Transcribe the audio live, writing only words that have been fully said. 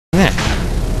there.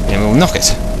 And we'll knock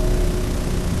it.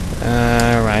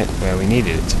 Right where we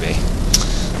needed it to be.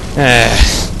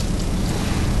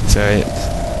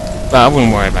 But I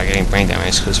wouldn't worry about getting brain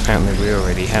damage because apparently we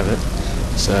already have it.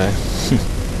 So,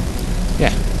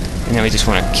 yeah. And then we just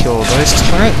want to kill those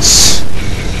turrets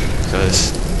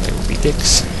because they will be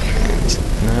dicks and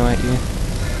annihilate you.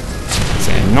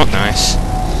 So not nice.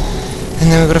 And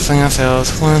then we've got to fling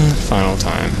ourselves one final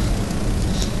time.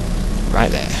 Right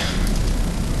there.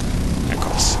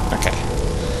 Across. Okay.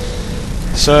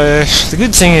 So, the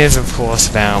good thing is, of course,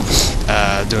 about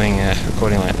doing a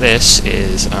recording like this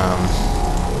is,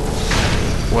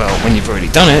 well, when you've already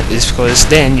done it, is because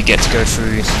then you get to go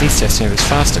through these test chambers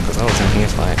faster, because I was thinking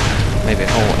of, like, maybe a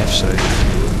whole episode,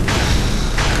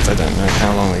 because I don't know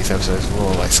how long these episodes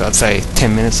were, like, so I'd say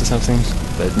 10 minutes or something,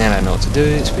 but now that I know what to do,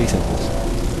 it's pretty simple.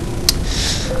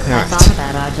 I thought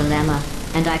about our dilemma,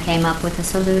 and I came up with a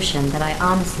solution that I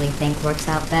honestly think works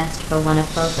out best for one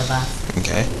of both of us.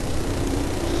 Okay.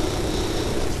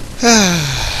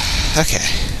 Okay,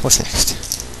 what's next?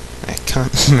 I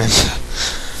can't remember.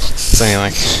 It's only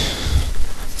like...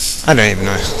 I don't even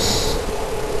know.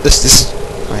 Let's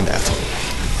find out.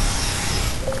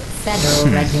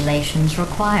 Federal regulations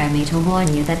require me to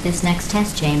warn you that this next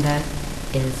test chamber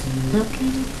is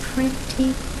looking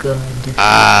pretty good.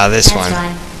 Ah, this That's one.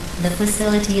 right. The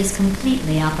facility is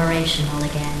completely operational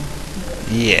again.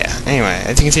 Yeah, anyway,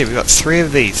 as you can see we've got 3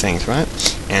 of these things, right?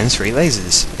 And 3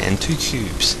 lasers, and 2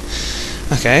 cubes.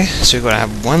 Okay, so we've got to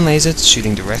have 1 laser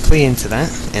shooting directly into that,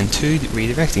 and 2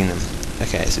 redirecting them.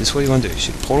 Okay, so this is what you want to do.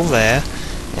 Shoot a portal there,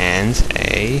 and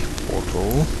a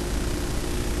portal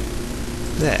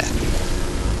there.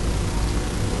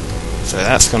 So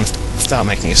that's going to start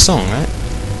making a song, right?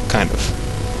 Kind of.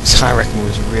 This I reckon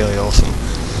was really awesome.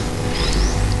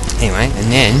 Anyway, and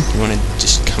then you want to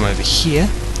just come over here,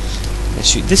 and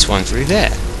shoot this one through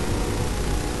there.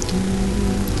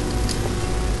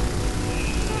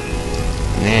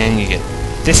 And then you get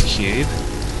this cube,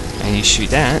 and you shoot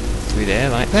that through there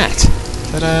like that.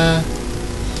 Ta-da!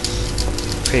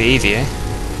 Pretty easy, eh?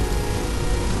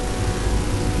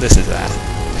 Listen to that.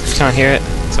 If you can't hear it,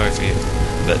 sorry for you.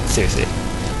 But seriously.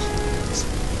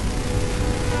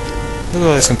 Look at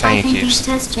all these companion I think cubes. these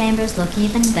test chambers look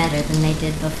even better than they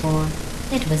did before.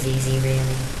 It was easy,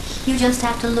 really. You just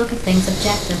have to look at things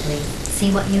objectively, see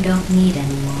what you don't need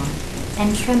anymore,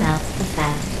 and trim out the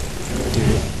fat.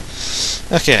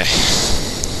 Okay.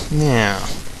 Now.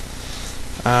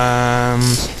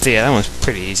 So yeah, that one's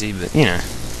pretty easy, but you know.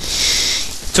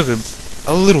 Took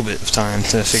a little bit of time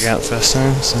to figure out the first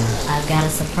time, so. I've got a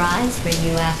surprise for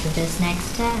you after this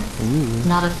next test. Ooh.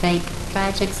 Not a fake,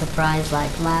 tragic surprise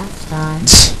like last time.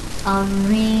 A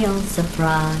real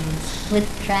surprise with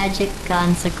tragic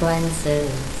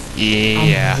consequences.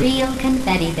 Yeah. And real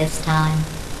confetti this time.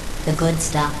 The good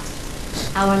stuff.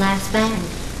 Our last band.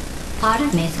 Part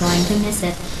of me is going to miss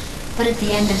it, but at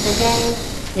the end of the day,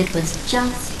 it was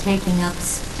just taking up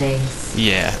space.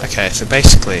 Yeah, okay, so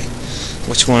basically,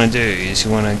 what you want to do is you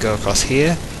want to go across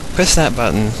here, press that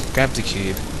button, grab the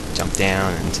cube, jump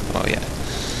down, and, oh yeah.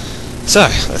 So,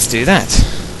 let's do that.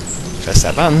 Press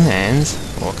that button and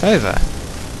walk over.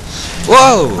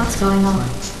 Whoa! What's going on?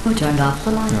 Who turned off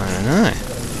the light? I don't know.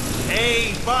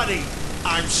 Hey, buddy,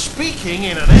 I'm speaking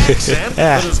in an accent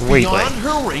that is beyond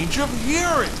her range of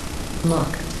hearing.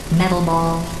 Look, Metal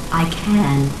Ball, I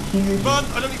can hear you. Run,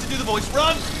 I don't need to do the voice,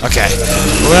 run! Okay,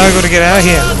 well, I've got to get out of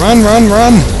here. Run, run,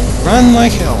 run! Run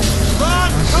like hell. Run!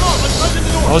 Come on, let's open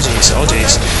the door! Oh jeez, oh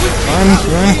jeez. Run,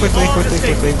 run, quickly, quickly,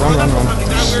 quickly. Run, run, run.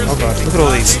 Oh god, look at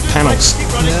all these panels.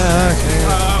 Yeah, okay.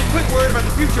 Quick word about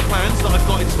the future plans that I've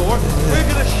got in store. We're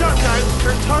going to shut down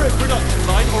her turret production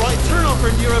line, alright? Turn off her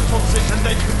neurotoxin and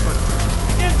then confront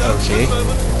her. Okay.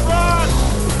 Run!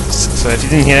 So if you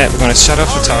didn't hear that, we're going to shut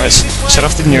off the turrets, shut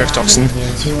off the neurotoxin.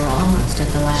 Yes, you were almost at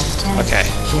the last test. Okay.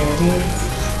 Here it is.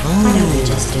 Why don't we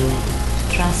just do it?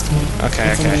 Trust me.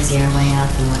 Okay, it's okay. an easier way out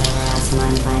than whatever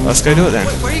asinine plan. Let's go do it then.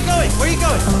 Wait, where are you going? Where are you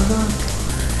going? Oh look,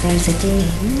 there's a D.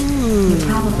 You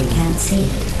probably can't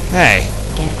see it. Hey.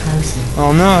 Get closer.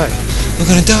 Oh no. We're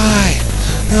going to die.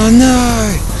 Oh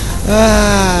no.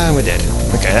 Ah, we're dead.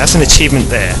 Okay, that's an achievement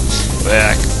there.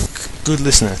 Good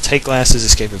listener. Take glasses,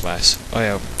 escape advice. Oh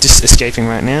yeah, just escaping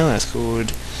right now. That's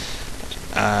called.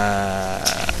 The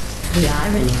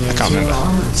irony is I can't you were remember.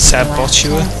 almost at the last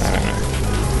Sabotua? test. I don't know.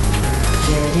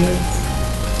 Here it is.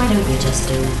 Why don't we just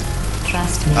do it?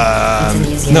 Trust me. It's an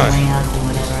easier no. way out than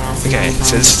whatever asinine Okay, plan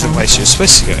so this is the you place you're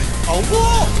supposed to go. Oh,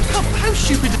 what? How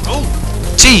stupid. Oh!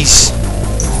 Jeez!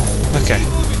 Okay.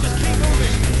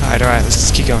 Alright, let's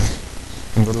just keep going.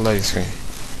 I'm going to load screen.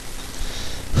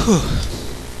 Whew.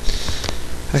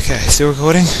 Okay, still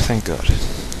recording? Thank God.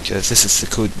 Because this is the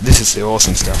cool, this is the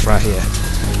awesome stuff right here.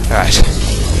 Alright.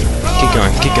 Keep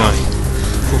going, keep going.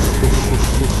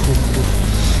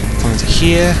 Come into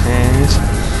here and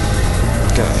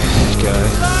go, go.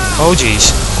 Oh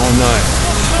jeez. Oh no.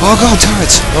 Oh god,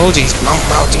 turrets! Oh jeez. Oh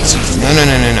jeez. No, no,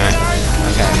 no, no, no.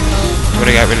 Okay.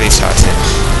 Gotta get rid of these turrets now.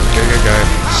 Go, go, go.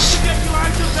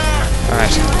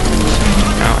 Alright.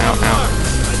 Ow, ow, ow.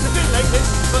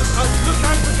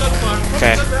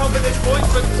 Okay.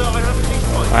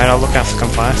 Alright, I'll look out for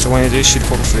gunfire. So what I'm going to do is shoot a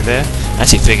portal through there.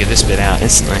 Actually figured this bit out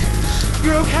instantly.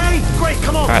 You're okay? Great,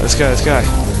 come on. Alright, let's go, let's go.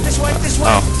 This way, this way.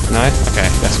 Oh, no? Okay,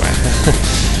 that's way.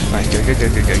 Right, go, go,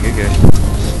 go, go, go, go, go.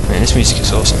 Man, this music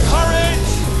is awesome.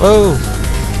 Whoa!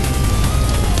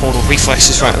 Portal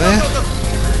reflexes right there.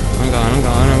 I'm going, I'm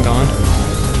going, I'm going.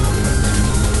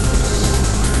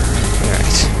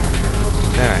 Alright.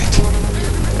 Alright.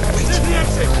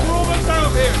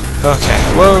 Okay,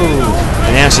 whoa!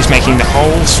 And now she's making the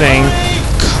whole thing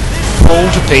fall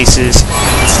to pieces.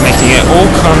 It's making it all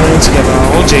coming together.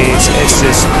 Oh jeez, it's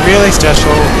just really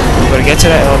stressful. We've got to get to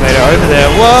that elevator over there.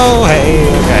 Whoa, hey,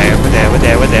 okay, over there, over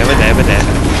there, over there, over there, over there.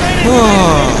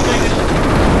 Whoa.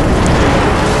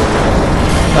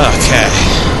 Okay.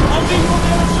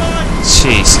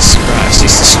 Jesus Christ,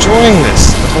 he's destroying the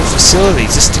whole facility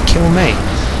just to kill me.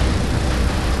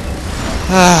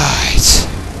 Alright.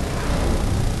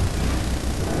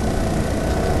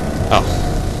 Oh.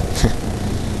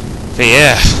 But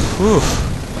yeah, whew,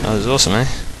 that was awesome, eh?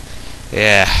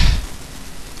 Yeah.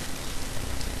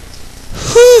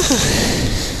 Whew.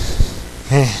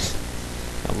 Man,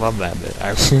 I love that bit,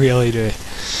 I really do.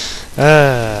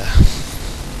 The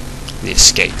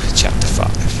Escape, Chapter 5.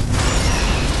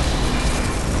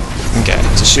 Okay,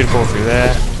 so shoot a ball through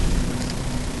there.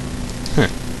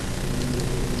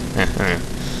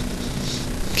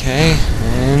 Okay,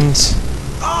 and...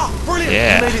 Ah, brilliant!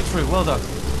 Yeah. You made it through, well done.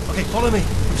 Okay, follow me.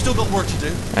 We've still got work to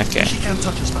do. Okay. She can't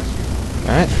touch us back here.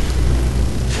 Alright.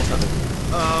 What's happening?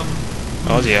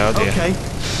 Oh dear, oh dear. Okay.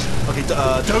 Okay,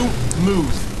 don't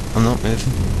move. I'm not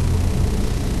moving.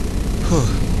 Whew.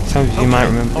 Some of you might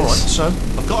remember Alright, this. so,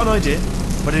 I've got an idea,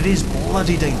 but it is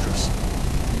bloody dangerous.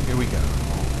 Here we go.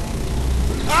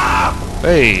 Ah!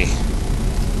 Hey!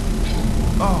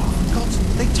 Oh, God,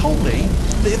 they told me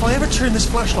that if I ever turn this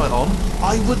flashlight on,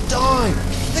 I would die.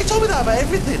 They told me that about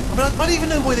everything. I mean, I don't even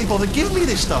know why they bothered giving me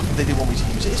this stuff if they didn't want me to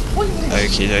use it. It's pointless.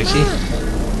 Okie dokie.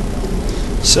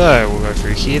 So, we'll go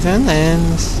through here then,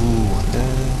 and...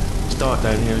 It's dark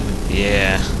down here, isn't it?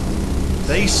 yeah.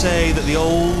 They say that the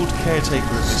old caretaker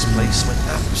of this place went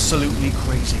absolutely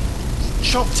crazy.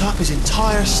 Chopped up his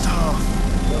entire staff.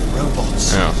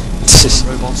 Robots. Oh.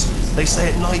 Robots. They say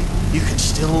at night you can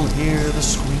still hear the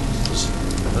screams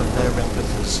of their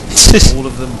replicas. All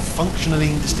of them functionally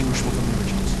indistinguishable from the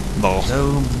originals. Lol.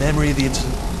 No memory of the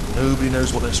incident. Nobody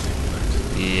knows what they're screaming about.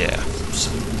 Yeah.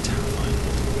 Absolutely terrifying.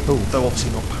 Oh. Though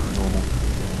obviously not paranormal.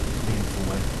 Meaningful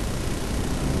way.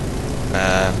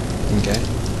 Okay.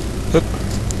 Hoop.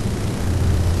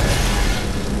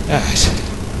 Alright.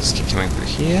 Let's keep coming through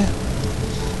here.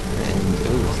 And,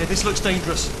 ooh. Okay, this looks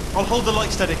dangerous. I'll hold the light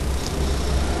steady.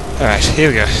 Alright, here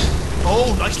we go.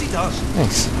 Oh, nicely done.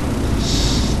 Thanks.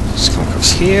 Just come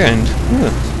across here and...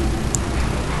 ooh.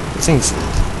 The things...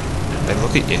 they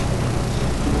look at you.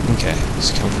 Okay,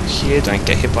 just come through here, don't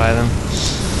get hit by them.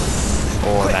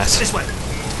 Or Quick, that. this way.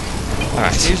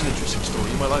 Alright. Here's an interesting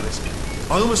story, you might like this.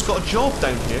 I almost got a job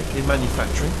down here in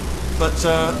manufacturing, but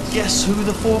guess who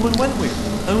the foreman went with?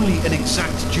 Only an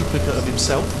exact duplicate of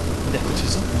himself.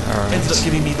 Nepotism. Alright. Ended up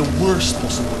giving me the worst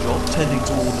possible job, tending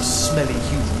to all the smelly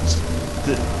humans.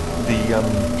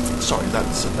 Sorry,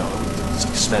 that's no, I wouldn't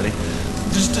say smelly.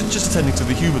 Just attending to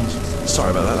the humans.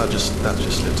 Sorry about that. That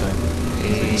just slipped out.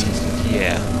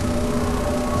 Yeah.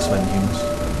 Smelly humans.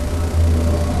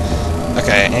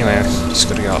 Okay, anyway, just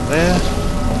gotta go up there.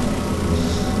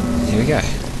 Here we go.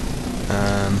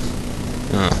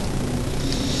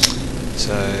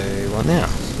 So, what now?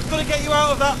 We've got to get you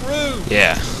out of that room.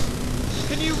 Yeah.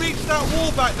 Can you reach that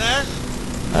wall back there?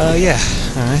 Yeah.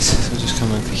 Alright, so we'll just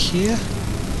come over here.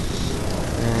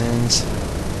 And...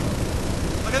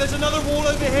 Okay, there's another wall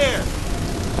over here.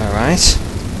 alright.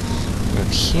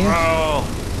 Over here. Oh,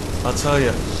 I'll tell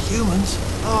you, humans.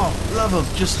 Oh, love them.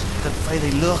 Just the way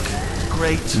they look,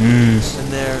 great,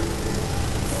 and their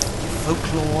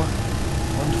folklore,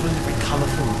 wonderful and very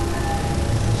colourful.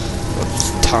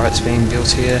 Turrets being built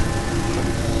here.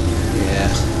 Yeah.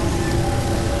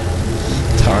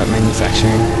 Turret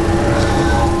manufacturing.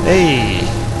 Hey!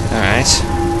 Alright.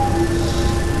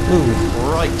 Ooh.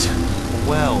 Right.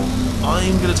 Well,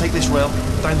 I'm going to take this rail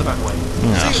down the back way.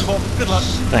 Yeah. See you, Bob. Good luck.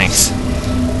 Thanks.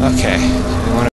 Okay. So we want